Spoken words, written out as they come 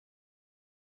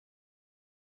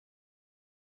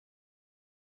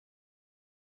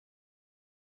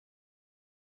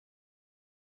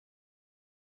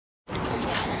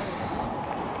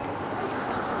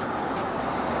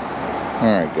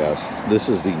Alright guys, this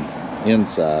is the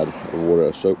inside of what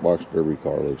a Soapbox Derby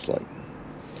car looks like.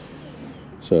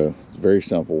 So it's very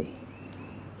simple.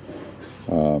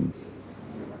 Got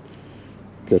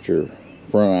your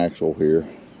front axle here,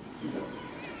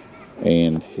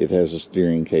 and it has a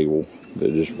steering cable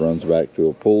that just runs back to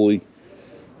a pulley,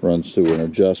 runs to an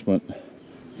adjustment,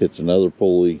 hits another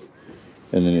pulley,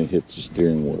 and then it hits the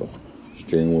steering wheel.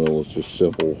 Steering wheel is just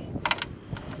simple.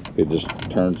 It just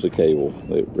turns the cable.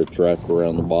 It's wrapped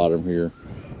around the bottom here,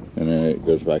 and then it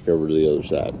goes back over to the other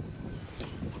side.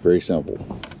 Very simple.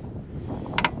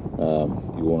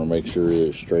 You want to make sure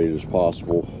it's straight as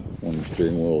possible when the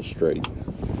steering wheel is straight.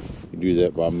 You do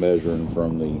that by measuring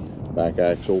from the back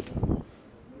axle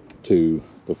to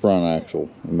the front axle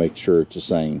and make sure it's the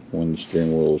same when the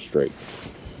steering wheel is straight.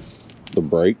 The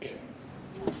brake,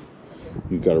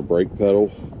 you've got a brake pedal,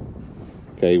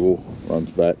 cable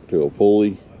runs back to a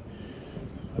pulley,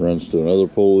 runs to another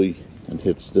pulley, and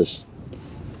hits this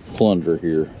plunger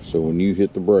here. So when you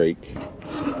hit the brake,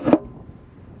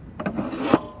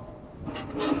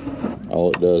 all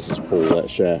it does is pull that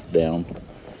shaft down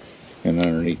and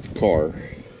underneath the car.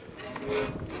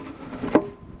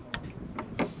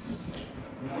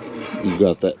 You've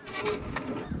got that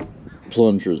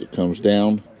plunger that comes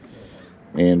down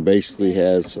and basically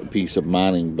has a piece of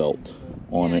mining belt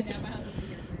on it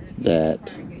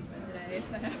that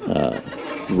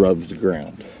rubs the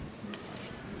ground.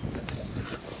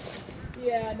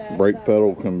 Brake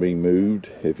pedal can be moved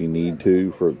if you need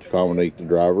to accommodate the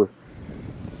driver.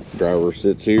 Driver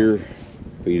sits here,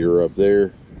 feet are up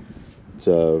there. It's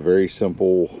a very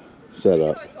simple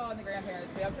setup.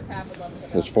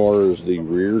 As far as the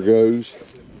rear goes,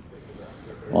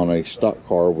 on a stock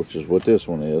car, which is what this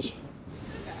one is,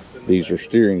 these are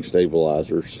steering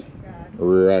stabilizers,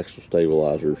 rear axle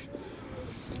stabilizers.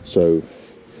 So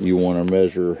you want to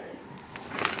measure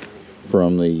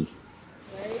from the,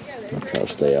 I'll try to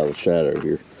stay out of the shadow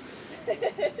here,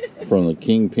 from the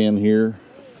kingpin here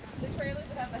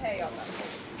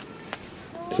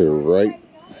to right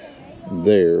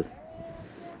there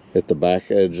at the back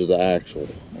edge of the axle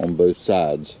on both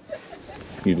sides.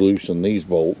 You loosen these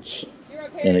bolts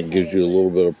and it gives you a little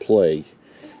bit of play,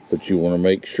 but you want to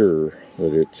make sure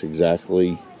that it's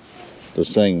exactly the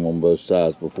same on both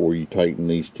sides before you tighten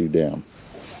these two down.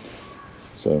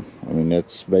 So I mean,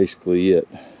 that's basically it,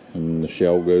 and the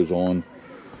shell goes on,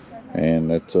 and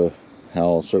that's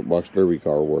how a Soapbox Derby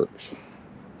car works.